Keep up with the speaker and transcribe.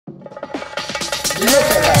All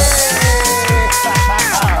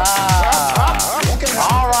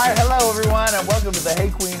right, hello everyone, and welcome to the Hey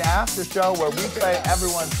Qween After Show, where we play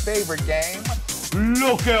everyone's favorite game,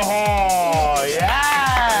 Look at Her.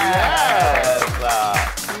 Yes.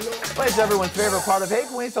 It's everyone's favorite part of Hey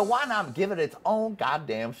Qween, so why not give it its own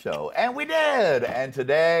goddamn show? And we did. And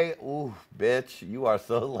today, ooh, bitch, you are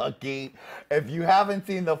so lucky. If you haven't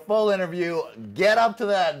seen the full interview, get up to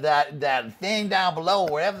that thing down below,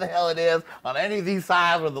 wherever the hell it is, on any of these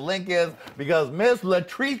sides where the link is, because Miss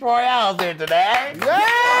Latrice Royale is here today.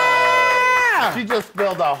 Yeah! She just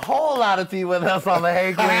spilled a whole lot of tea with us on the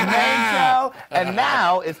Hey Qween main show, and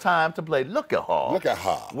now it's time to play Look at Her. Look at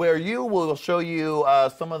Her. Where you will show you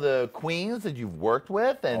some of the queens that you've worked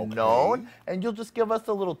with and known, and you'll just give us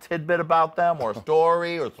a little tidbit about them, or a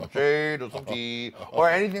story, or some shade, or some tea, or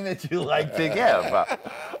anything that you like to give.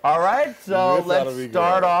 All right, so let's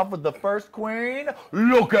start off with the first queen.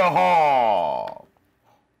 Look at her.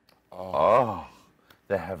 Oh,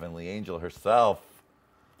 the heavenly angel herself.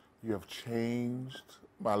 You have changed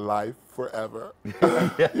my life forever.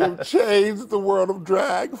 You've changed the world of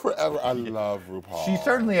drag forever. I love RuPaul. She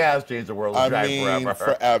certainly has changed the world of drag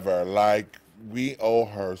forever. Like, we owe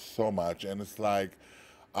her so much, and it's like,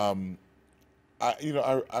 I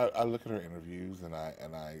look at her interviews and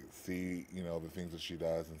I see, the things that she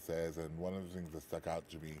does and says, and one of the things that stuck out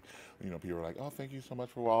to me, people are like, oh, thank you so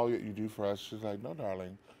much for all you do for us. She's like, no,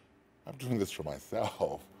 darling, I'm doing this for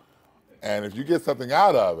myself. And if you get something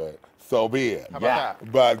out of it, so be it. How about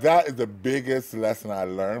that? But that is the biggest lesson I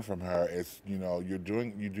learned from her is, you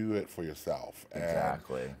do it for yourself.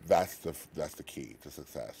 Exactly. And that's the key to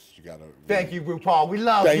success. You gotta. Thank you, RuPaul. We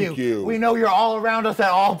love you. Thank you. We know you're all around us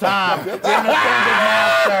at all times. You're an ascended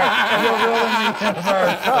master. You're ruling the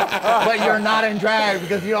universe. But you're not in drag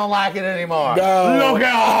because you don't like it anymore. No. Look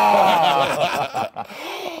at her.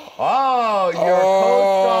 Oh, your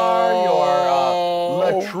co-star, your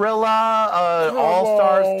Latrilla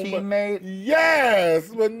All-Stars teammate.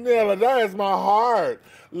 Yes, Manila, that is my heart.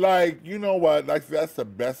 Like, you know what? Like, that's the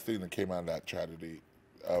best thing that came out of that tragedy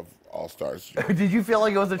of All-Stars. Did you feel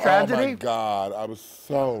like it was a tragedy? Oh my God, I was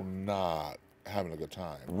so not having a good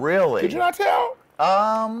time. Really? Did you not tell?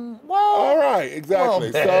 Well. All right,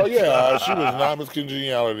 exactly. So yeah, she was not Miss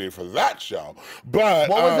Congeniality for that show. But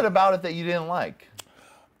what was it about it that you didn't like?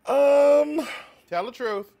 Tell the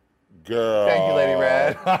truth. Girl. Thank you, Lady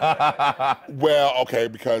Red. Well, okay,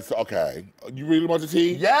 you really want the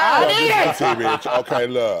tea? Yeah, I need it. Tea, bitch. Okay,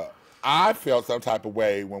 look. I felt some type of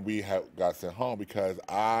way when we got sent home because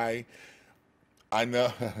I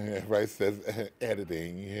know everybody says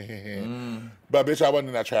editing. But bitch, I wasn't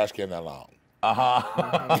in that trash can that long. Okay,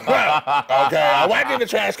 I wasn't in the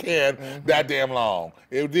trash can that damn long.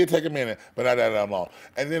 It did take a minute, but not that damn long.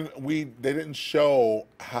 And then they didn't show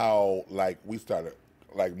how we started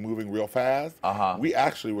moving real fast. We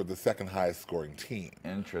actually were the second highest scoring team.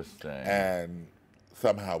 Interesting. And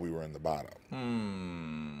somehow we were in the bottom.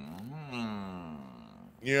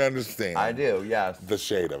 You understand? I do, yes. The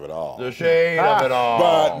shade of it all. The shade of it all.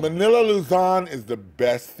 But Manila Luzon is the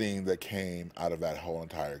best thing that came out of that whole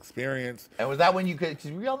entire experience. And was that when you could,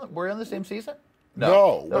 were you on the same season?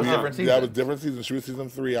 No, that was different seasons. That was different seasons. She was season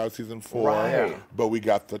 3, I was season 4. Right. But we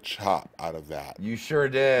got the chop out of that. You sure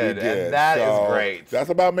did. We did. And that is great. That's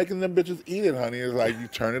about making them bitches eat it, honey. It's like you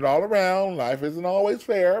turn it all around. Life isn't always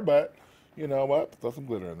fair, but you know what? Throw some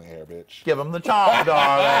glitter in the hair, bitch. Give them the chop,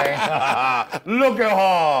 darling. Look at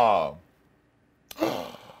her.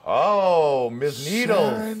 Oh, Miss Needles.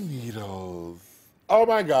 Sharon Needles. Oh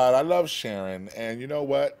my God, I love Sharon. And you know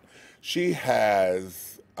what? She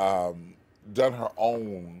has done her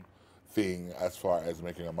own thing as far as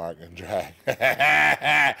making a mark in drag.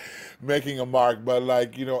 Making a mark, but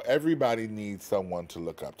everybody needs someone to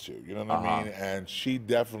look up to. You know what I mean? And she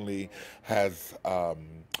definitely has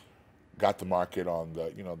got the market on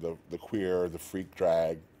the queer, the freak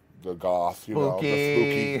drag, the goth,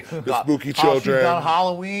 the spooky children. She's done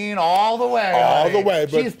Halloween all the way. All the way.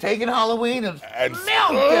 But she's taken Halloween and milked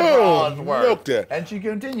it for all it's worth. Milked it. And she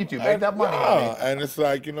continued to make that money. Honey. And it's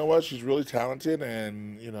like, you know what? She's really talented,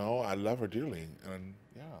 and I love her dearly. And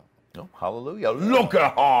oh, hallelujah! Look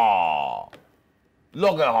at her.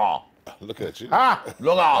 Look at her. Look at you.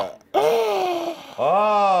 Look at her.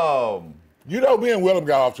 Oh. Me and Willem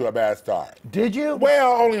got off to a bad start. Did you?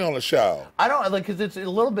 Well, only on the show. I don't because it's a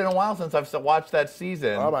little been a while since I've watched that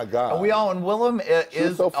season. Oh my God! And Willem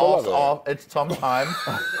is so also it sometimes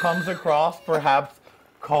comes across perhaps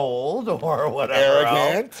cold or whatever.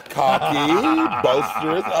 Arrogant, cocky,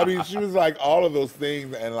 boisterous. I mean, she was like all of those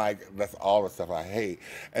things, and like that's all the stuff I hate.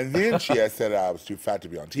 And then she had said that I was too fat to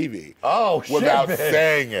be on TV. Oh, shit. Without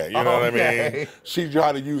saying it, you know what I Okay. mean? She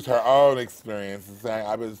tried to use her own experience and saying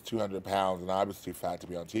I was 200 pounds and I was too fat to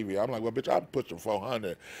be on TV. I'm like, well, bitch, I'm pushing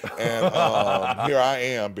 400, and here I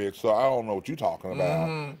am, bitch. So I don't know what you're talking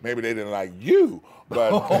about. Maybe they didn't like you,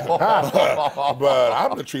 but but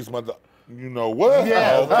I'm Latrice mother. You know what?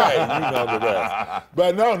 Yeah. Okay, you know the rest.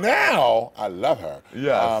 But no, now I love her.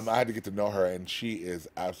 Yes. I had to get to know her, and she is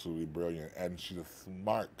absolutely brilliant, and she's a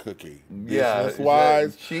smart cookie. Yeah,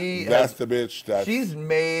 Business-wise, she that's has- the bitch. She's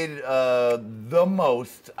made the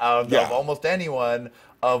most out of almost anyone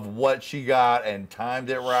of what she got and timed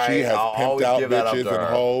it right. She has I'll pimped always out give that up bitches to and her.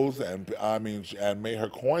 hoes, and I mean, and made her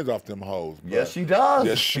coins off them hoes. But Yes, she does.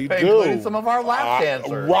 Yes, she Including do. some of our lap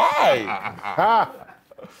dancers. Right.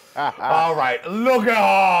 All right, look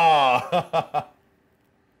at her.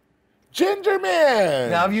 Ginger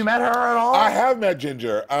Man. Now, have you met her at all? I have met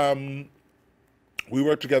Ginger. We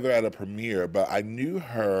worked together at a premiere, but I knew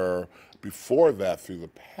her before that through the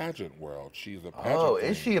pageant world. She's a pageant queen.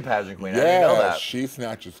 Is she a pageant queen? I didn't know Yeah, that. she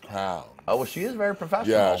snatches crowns. Oh, well, she is very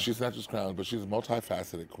professional. Yeah, she snatches crowns, but she's a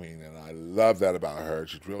multifaceted queen, and I love that about her.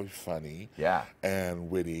 She's really funny, and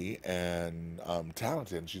witty, and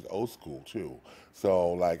talented, and she's old school, too.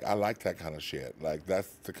 So, like, I like that kind of shit. Like, that's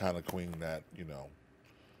the kind of queen that, you know,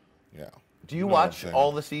 Do you watch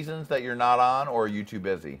all the seasons that you're not on, or are you too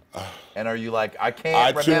busy? And are you like, I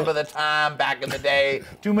can't remember the time back in the day.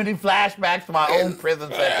 Too many flashbacks to my own prison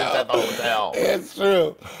sentence at the hotel. It's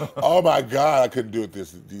true. Oh my God, I couldn't do it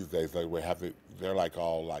these days. Like they're like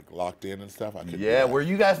all like locked in and stuff. I couldn't do that. Were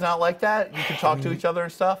you guys not like that? You could talk to each other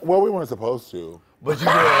and stuff? Well, we weren't supposed to. But you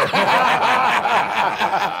did.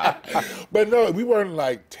 But no, we weren't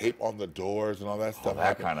like tape on the doors and all that stuff.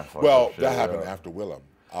 That kind of fucked well, up shit, that happened after Willem.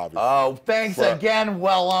 Obviously. Oh, thanks again,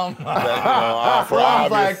 Willem. For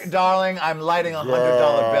Willem's like, darling, I'm lighting $100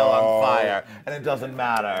 bill on fire, and it doesn't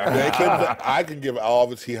matter. I can give all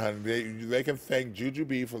the tea, honey. They can thank Juju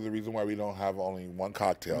B for the reason why we don't have only one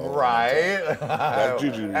cocktail. Right. That's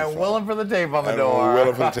Juju B. And Willem for the tape on the and door.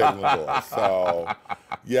 Willem for the tape on the door. So,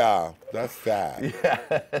 yeah, that's that.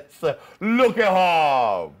 Yes. Look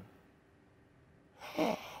at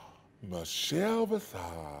her. Michelle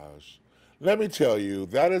Visage. Let me tell you,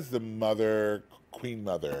 that is the queen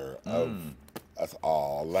mother of us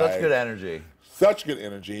all. Such good energy. Such good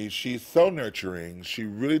energy. She's so nurturing. She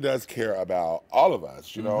really does care about all of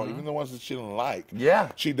us, you know, even the ones that she don't like. Yeah.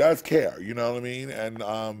 She does care, you know what I mean? And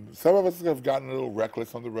some of us have gotten a little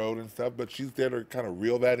reckless on the road and stuff, but she's there to kind of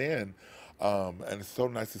reel that in. And it's so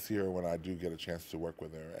nice to see her when I do get a chance to work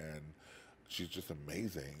with her. And she's just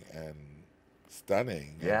amazing and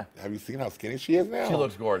stunning. Yeah. And have you seen how skinny she is now? She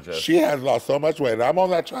looks gorgeous. She has lost so much weight. And I'm on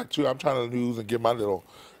that track too. I'm trying to lose and get my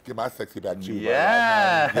sexy back too.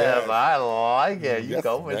 Yes, Yes. I like it. You Yes,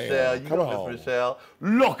 go, ma'am. Michelle. You Come go, on. Miss Michelle.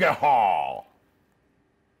 Look at her.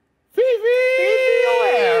 Fifi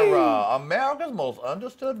O'Hara, America's most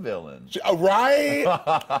understood villain. Right?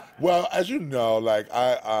 Well, as you know, like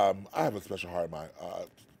I have a special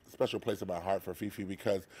special place in my heart for Fifi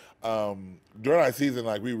because during our season,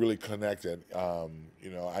 like we really connected. You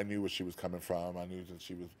know, I knew where she was coming from. I knew that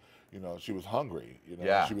she was, you know, she was hungry. You know,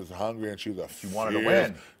 Yeah. she was hungry and she wanted to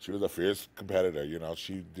win. She was a fierce competitor. You know,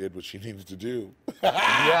 she did what she needed to do.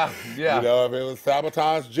 Yeah. You know, if it was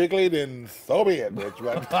sabotage Jiggly, then so be it, bitch.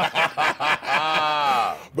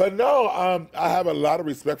 But no, I have a lot of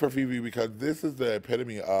respect for Fifi because this is the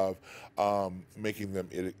epitome of making them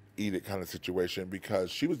eat it kind of situation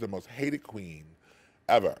because she was the most hated queen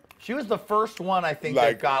ever. She was the first one, I think,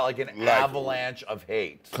 that got like an avalanche of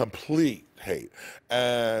hate. Complete hate.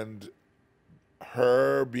 And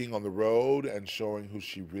her being on the road and showing who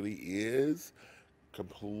she really is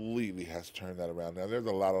completely has turned that around. Now, there's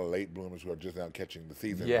a lot of late bloomers who are just now catching the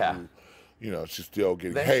season. Yeah. Who, you know, she's still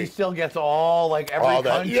getting Then hate. she still gets all, like, every All that-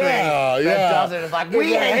 country yeah, that yeah. does it. It's like,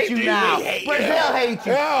 we hate you now. we hate you. Brazil hates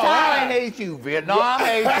you. Yeah, Thailand right. hates you. Vietnam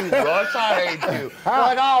hates you. Russia hates you. We're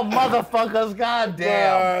like, oh, motherfuckers,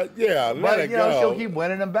 goddamn. Yeah, let But, it you know, go. she'll keep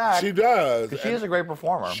winning them back. She does. Because she is a great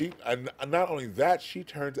performer. And not only that, she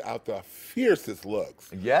turns out the fiercest looks.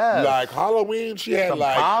 Yes. Like Halloween, she had Some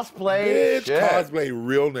like cosplay bitch shit. cosplay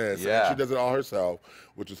realness. Yeah. And she does it all herself,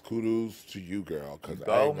 which is kudos to you, girl. Cause I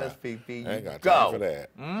Go, ain't Miss got- Fifi. I ain't got Go. time for that.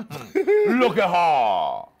 Look at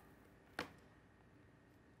her.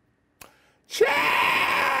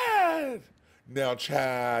 Chad! Now,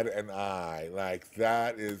 Chad and I, like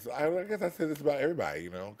that is, I guess I say this about everybody, you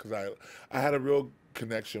know, because I had a real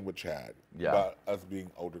connection with Chad. Yeah. About us being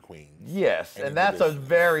older queens. Yes, and that's a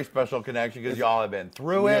very special connection because y'all have been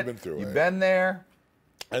through it. You've been there.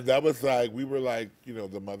 And that was like, we were like,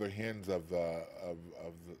 the mother hens of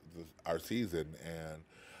our season,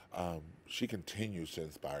 and she continues to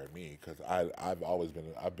inspire me because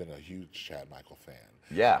I've been a huge Chad Michael fan.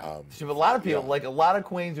 Yeah, a lot of people, like a lot of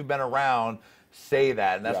queens who've been around, say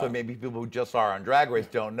that, and that's what maybe people who just are on Drag Race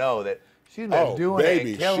don't know that. She's been doing it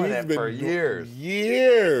and killing it for years.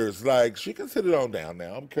 Years. Like, she can sit it on down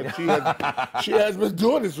now because she has been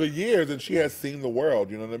doing this for years and she has seen the world,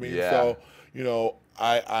 you know what I mean? Yeah. So,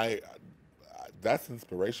 I that's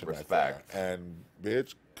inspiration. Respect. Right there. And,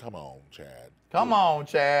 bitch, come on, Chad. Come on,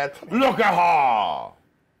 Chad. Look at her.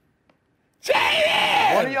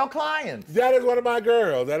 Jaymes! One of your clients. That is one of my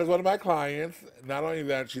girls. That is one of my clients. Not only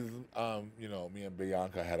that, she's, me and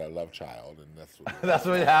Bianca had a love child, and that's what that's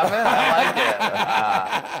what happened?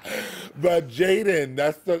 I like it. But Jaden,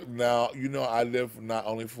 I live not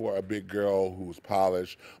only for a big girl who's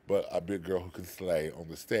polished, but a big girl who can slay on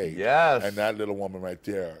the stage. Yes. And that little woman right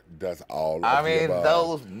there does all of the above.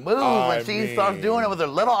 Those moves when she starts doing it with her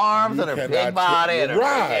little arms and her big body and her big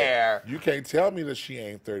hair. You can't tell me that she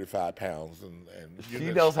ain't 35 pounds. And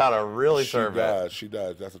she knows how to really serve it. She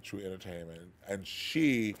does. That's a true entertainment. And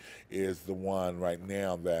she is the one right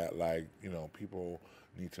now that, people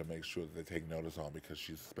need to make sure that they take notice on because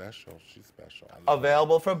she's special. She's special.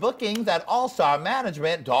 Available for bookings at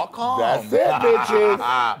allstarmanagement.com. That's it,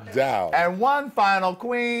 bitches. Down. And one final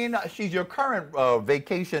queen. She's your current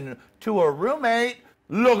vacation tour roommate.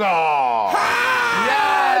 Look at her.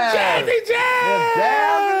 Yes.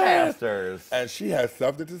 Jazzy Masters. And she has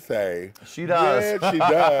something to say. She does. Yeah, she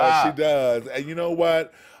does. She does. And you know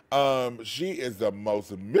what? She is the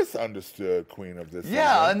most misunderstood queen of this season.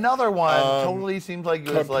 Another one. Totally seems like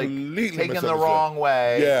it was taken the wrong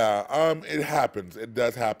way. Yeah, it happens. It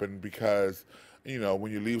does happen because,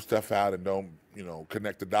 when you leave stuff out and don't,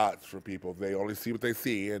 connect the dots for people, they only see what they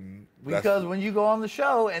see. And because when you go on the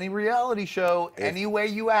show, any reality show, any way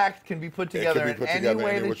you act can be put together in any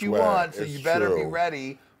way that you want. So you better be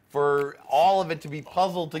ready for all of it to be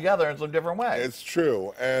puzzled together in some different ways. It's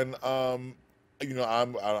true. And, I'm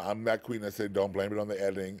that queen that said don't blame it on the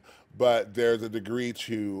editing, but there's a degree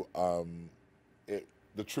to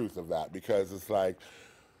the truth of that because it's like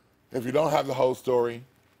if you don't have the whole story,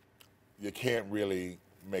 you can't really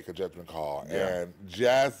make a judgment call. Yeah. And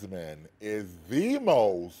Jasmine is the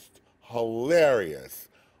most hilarious,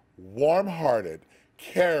 warm-hearted,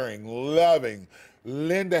 caring, loving,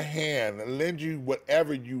 lend a hand, lend you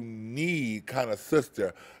whatever you need kind of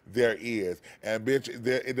sister there is. And bitch,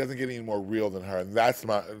 it doesn't get any more real than her. And that's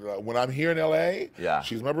when I'm here in LA,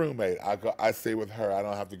 she's my roommate. I stay with her. I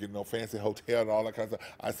don't have to get no fancy hotel and all that kind of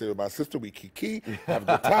stuff. I stay with my sister. We kiki, have a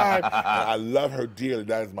good time. And I love her dearly.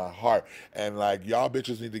 That is my heart. And y'all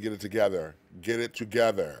bitches need to get it together. Get it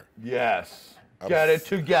together. Get it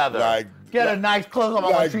together. Get a nice close-up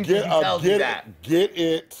on Latrice when she tells you that. Get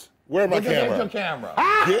it. Where my camera? Your camera.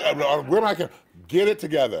 Where my camera? Get it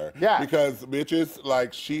together. Yeah. Because bitches,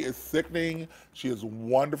 she is sickening. She is a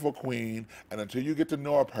wonderful queen. And until you get to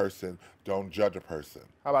know a person, don't judge a person.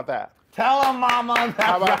 How about that? Tell them, mama.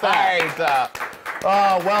 How about that?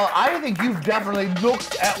 Well, I think you've definitely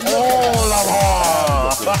looked at all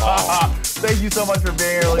of her. Thank you so much for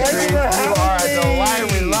being here, Latrice. You are a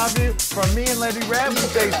delight. We love you. From me and Lady Red, we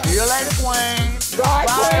say see you later, Qween. Bye,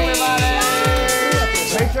 Queen. Everybody.